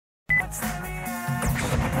You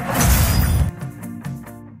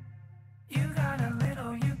got a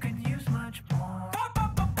little, you can use much more.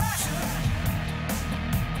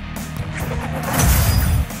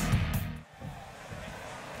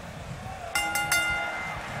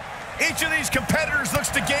 Each of these competitors looks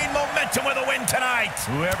to gain momentum with a win tonight.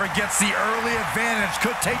 Whoever gets the early advantage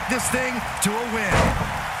could take this thing to a win.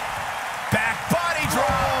 Back body drop.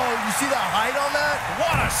 Oh, you see the height on that?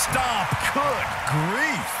 What a stomp. Good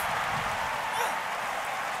grief.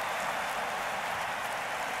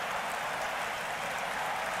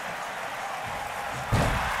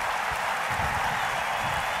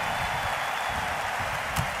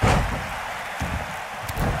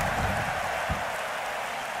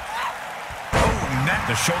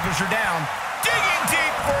 The shoulders are down. Digging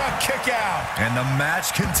deep for a kick out. And the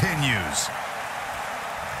match continues.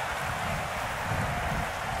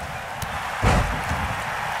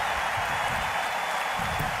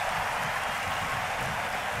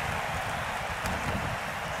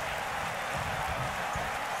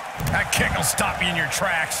 That kick will stop you in your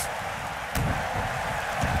tracks.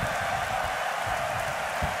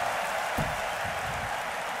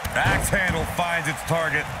 Axe handle finds its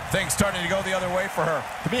target. Things starting to go the other way for her.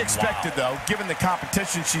 To be expected, though, given the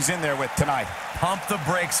competition she's in there with tonight. Pump the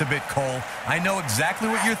brakes a bit, Cole. I know exactly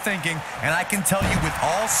what you're thinking, and I can tell you with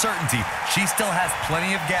all certainty, she still has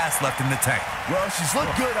plenty of gas left in the tank. Well, she's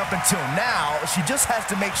looked good up until now. She just has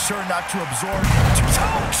to make sure not to absorb.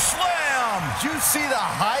 Choke slam! Did you see the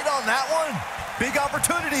height on that one? Big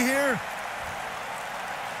opportunity here.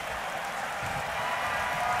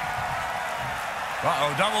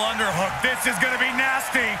 Uh-oh, double underhook. This is going to be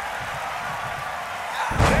nasty.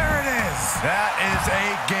 There it is. That is a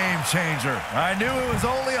game changer. I knew it was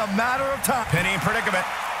only a matter of time. Penny in predicament.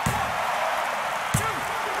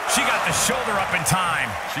 She got the shoulder up in time.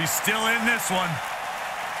 She's still in this one.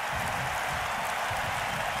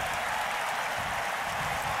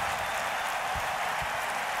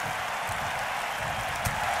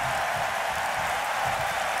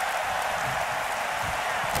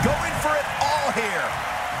 Going for it all here.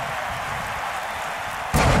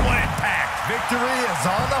 What impact. Victory is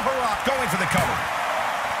on the horizon. Going for the cover.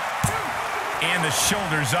 And the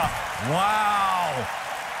shoulders up. Wow.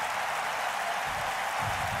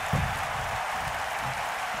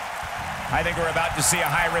 I think we're about to see a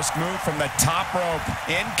high-risk move from the top rope.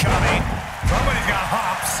 Incoming. Somebody's got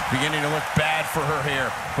hops. Beginning to look bad for her here.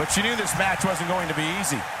 But she knew this match wasn't going to be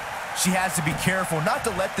easy. She has to be careful not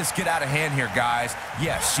to let this get out of hand here, guys.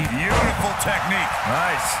 Yes, Beautiful technique.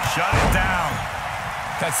 Nice. Shut it down.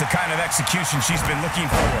 That's the kind of execution she's been looking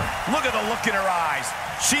for. Look at the look in her eyes.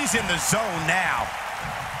 She's in the zone now.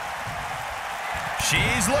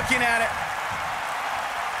 She's looking at it.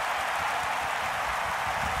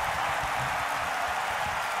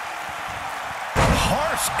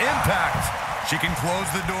 Harsh impact. She can close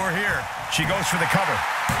the door here. She goes for the cover.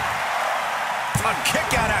 A kick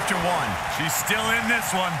out after one. She's still in this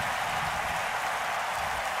one.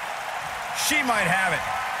 She might have it.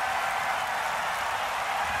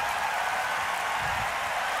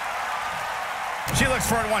 She looks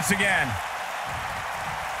for it once again.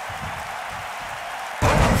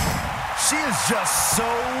 she is just so...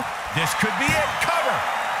 This could be it. Cover.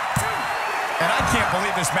 And I can't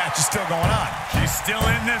believe this match is still going on. She's still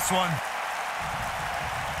in this one.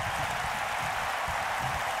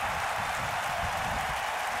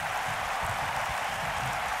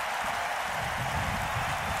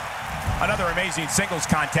 Another amazing singles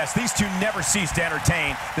contest. These two never cease to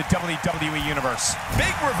entertain the WWE Universe.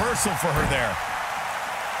 Big reversal for her there.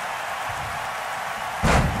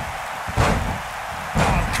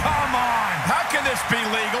 Oh, come on. How can this be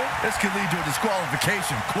legal? This could lead to a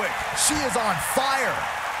disqualification quick. She is on fire.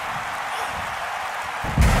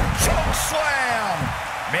 Choke slam.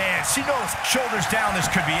 Man, she knows shoulders down. This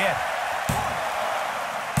could be it.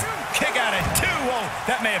 Kick out at 2. Whoa,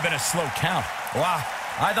 that may have been a slow count. Wow.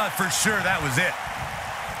 I thought for sure that was it.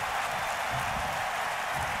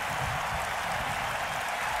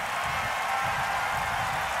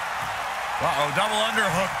 Uh-oh, double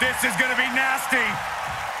underhook. This is going to be nasty.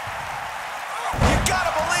 You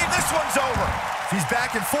gotta believe this one's over. She's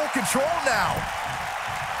back in full control now.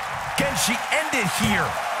 Can she end it here?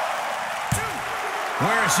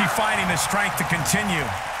 Where is she finding the strength to continue?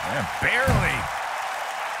 Yeah, barely.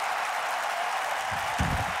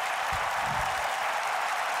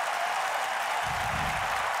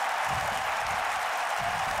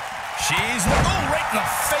 She's right in the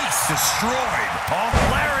face. Destroyed. Oh,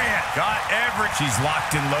 lariat. Got She's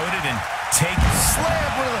locked and loaded and taken.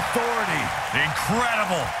 Slam with authority.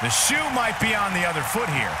 Incredible. The shoe might be on the other foot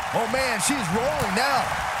here. Oh, man, she's rolling now.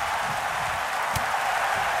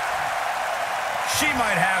 She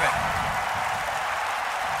might have it.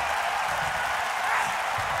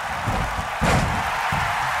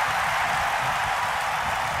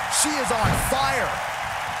 She is on fire.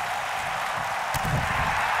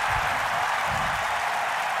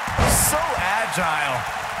 So agile.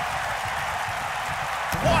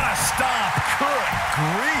 What a stomp. Good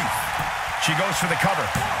grief. She goes for the cover.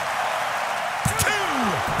 2.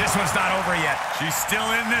 This one's not over yet. She's still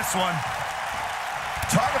in this one.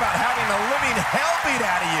 Talk about having the living hell beat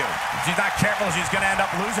out of you. If she's not careful, she's going to end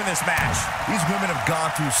up losing this match. These women have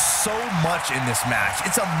gone through so much in this match.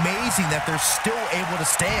 It's amazing that they're still able to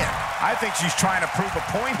stand. I think she's trying to prove a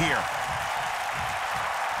point here.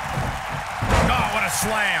 Oh, what a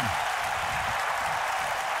slam.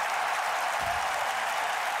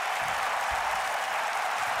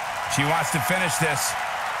 She wants to finish this.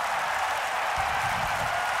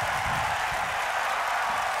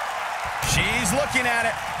 She's looking at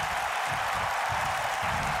it.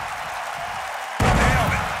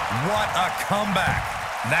 Nailed it. What a comeback.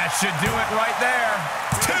 That should do it right there.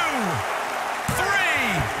 2,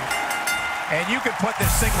 3. And you could put this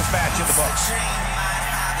singles match in the books.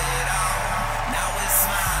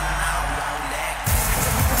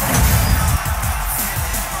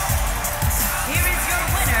 Here is your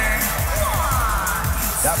winner,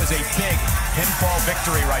 Tawna. That was a big pinfall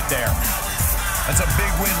victory right there. That's a big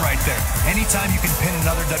win right there. Anytime you can pin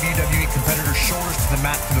another WWE competitor's shoulders to the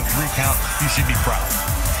mat for the 3 count, you should be proud.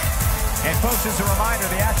 And folks, as a reminder,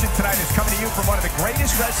 the action tonight is coming to you from one of the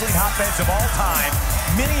greatest wrestling hotbeds of all time,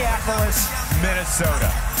 Minneapolis, Minnesota.